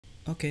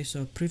Okay,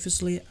 so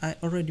previously I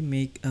already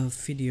made a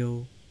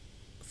video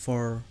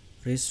for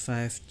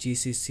RISC-V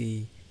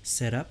GCC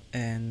setup,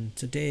 and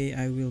today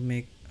I will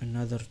make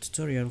another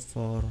tutorial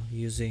for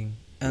using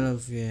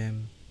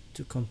LLVM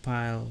to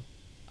compile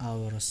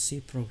our C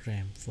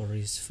program for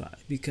RISC-V,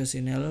 because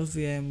in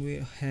LLVM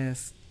we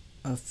have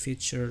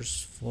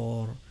features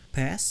for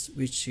pass,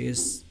 which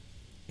is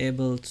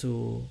able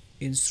to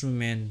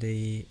instrument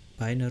the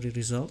binary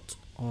result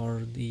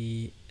or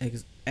the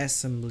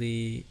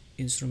assembly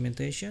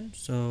instrumentation,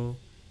 so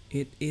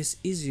it is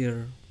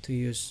easier to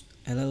use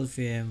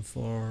LLVM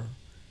for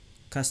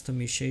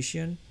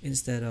customization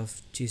instead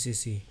of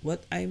GCC.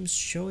 What I'm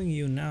showing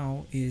you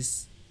now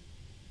is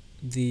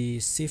the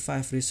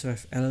C5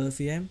 RISC-V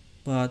LLVM,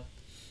 but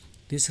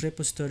this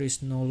repository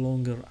is no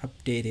longer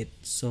updated,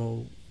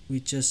 so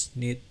we just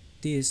need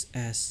this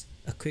as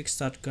a quick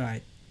start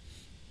guide.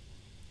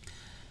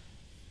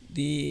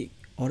 The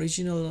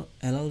original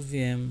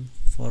LLVM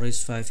for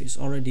RISC-V is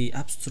already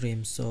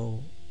upstream,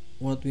 so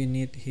what we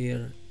need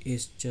here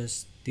is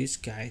just this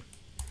guide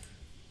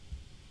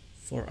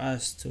for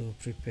us to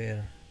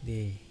prepare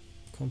the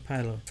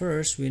compiler.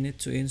 First, we need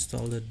to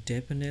install the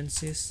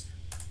dependencies.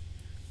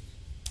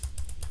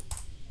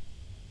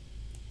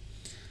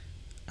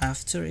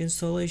 After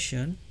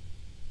installation,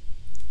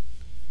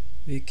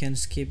 we can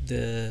skip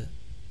the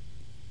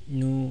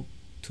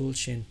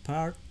GNU-Toolchain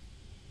part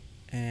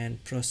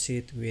and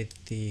proceed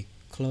with the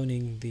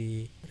cloning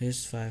the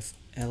RISC-V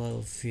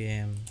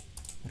LLVM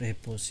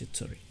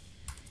repository.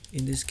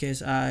 In this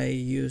case, I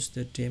use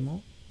the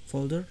demo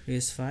folder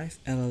RISC-V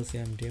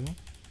LLVM demo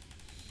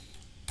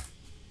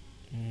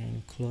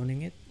and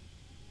cloning it.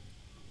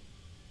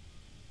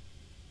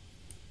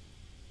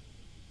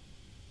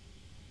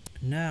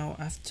 Now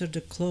after the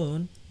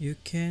clone, you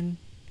can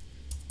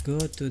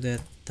go to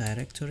that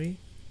directory.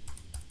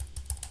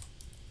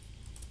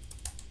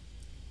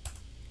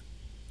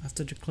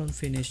 After the clone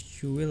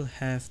finished, you will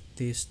have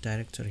this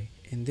directory.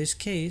 In this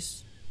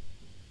case,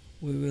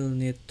 we will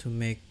need to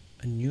make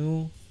a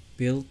new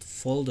build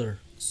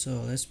folder.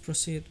 So let's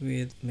proceed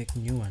with make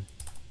new one.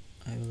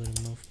 I will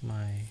remove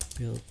my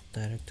build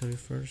directory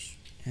first,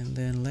 and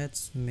then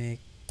let's make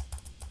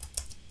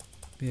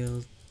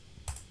build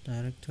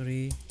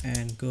directory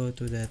and go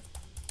to that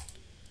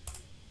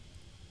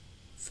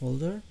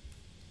folder.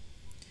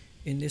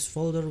 In this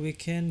folder we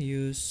can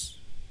use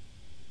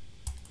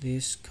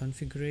this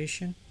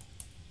configuration,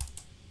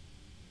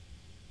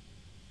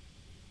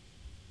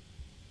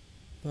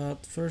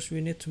 but first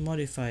we need to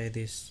modify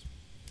this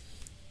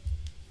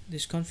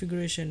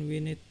configuration.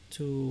 We need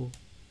to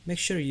make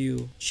sure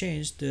you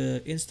change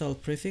the install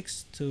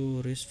prefix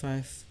to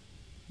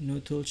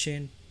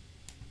RISC-V-GNU-Toolchain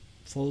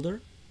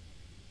folder.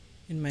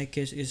 In my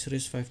case is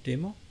RISC-V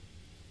demo,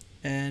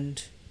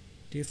 and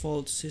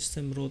default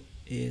system root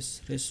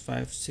is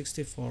RISC-V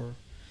 64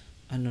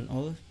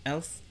 unknown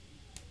elf.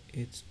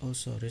 It's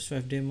also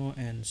RISC-V demo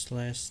and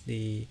slash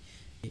the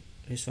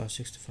RISC-V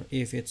 64.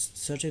 If it's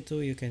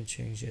 32, you can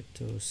change it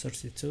to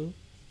 32,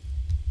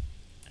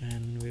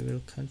 and we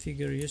will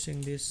configure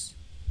using this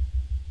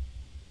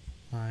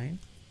line.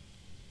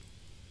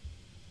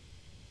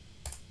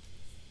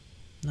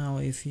 Now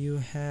if you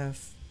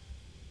have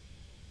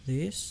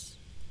this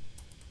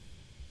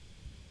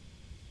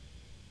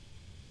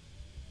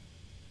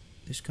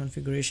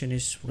configuration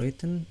is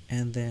written,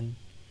 and then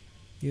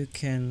you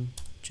can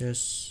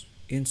just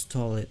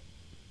install it,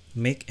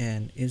 make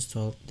and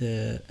install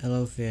the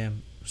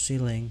LLVM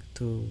C-Link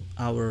to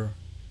our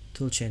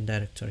toolchain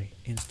directory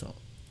install,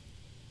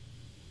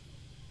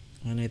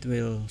 and it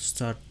will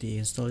start the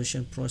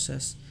installation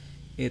process.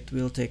 It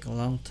will take a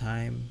long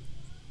time.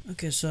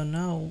 Okay, so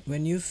now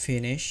when you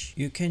finish,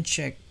 you can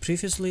check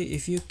previously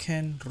if you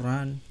can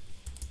run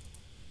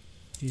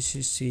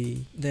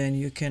GCC, then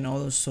you can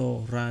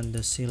also run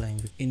the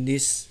C-Link. In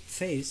this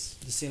phase,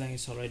 the C-Link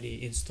is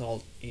already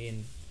installed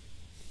in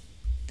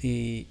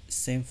the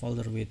same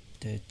folder with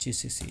the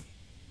GCC,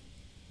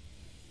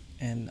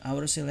 and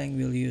our C-Link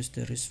will use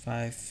the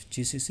RISC-V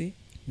GCC.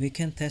 We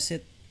can test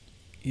it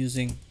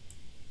using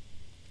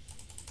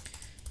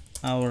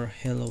our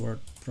hello world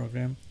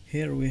program.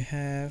 Here we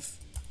have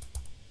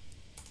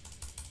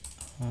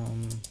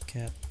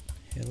cat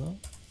hello.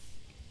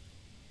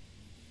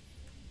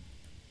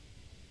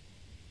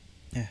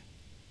 Yeah.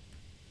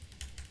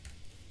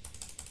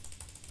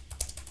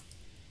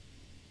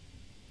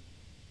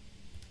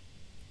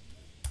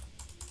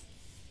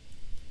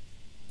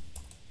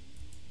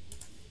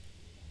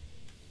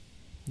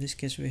 In this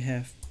case we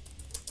have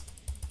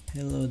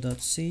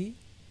hello.c.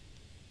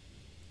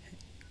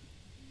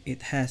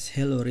 It has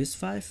hello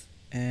RISC-V,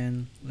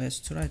 and let's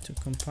try to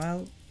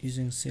compile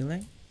using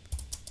C-Link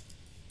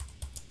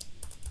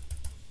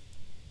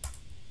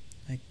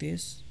like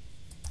this.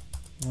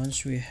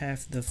 Once we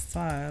have the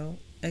file,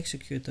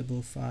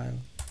 executable file,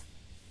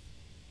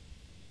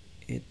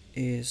 it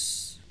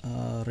is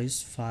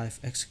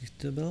RISC-V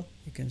executable.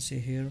 You can see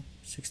here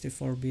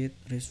 64-bit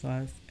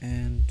RISC-V,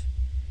 and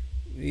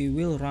we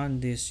will run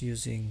this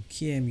using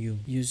QEMU,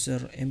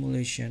 user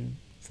emulation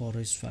for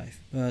RISC-V.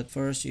 But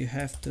first you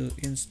have to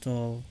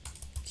install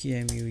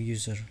QEMU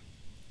user.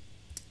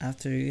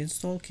 After you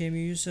install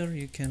QEMU user,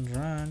 you can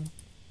run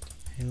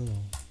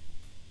hello.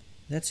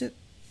 That's it.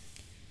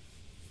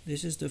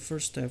 This is the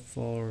first step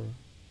for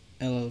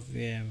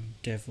LLVM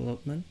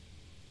development.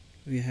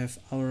 We have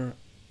our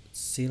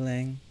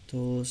Clang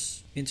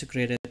tools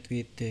integrated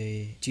with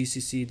the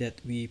GCC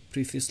that we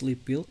previously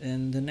built,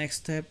 and the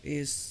next step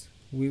is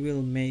we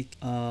will make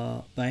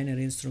a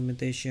binary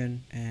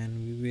instrumentation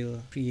and we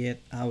will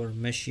create our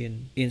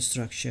machine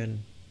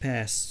instruction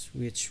path,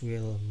 which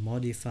will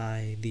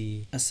modify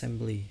the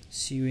assembly.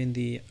 See you in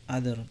the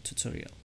other tutorial.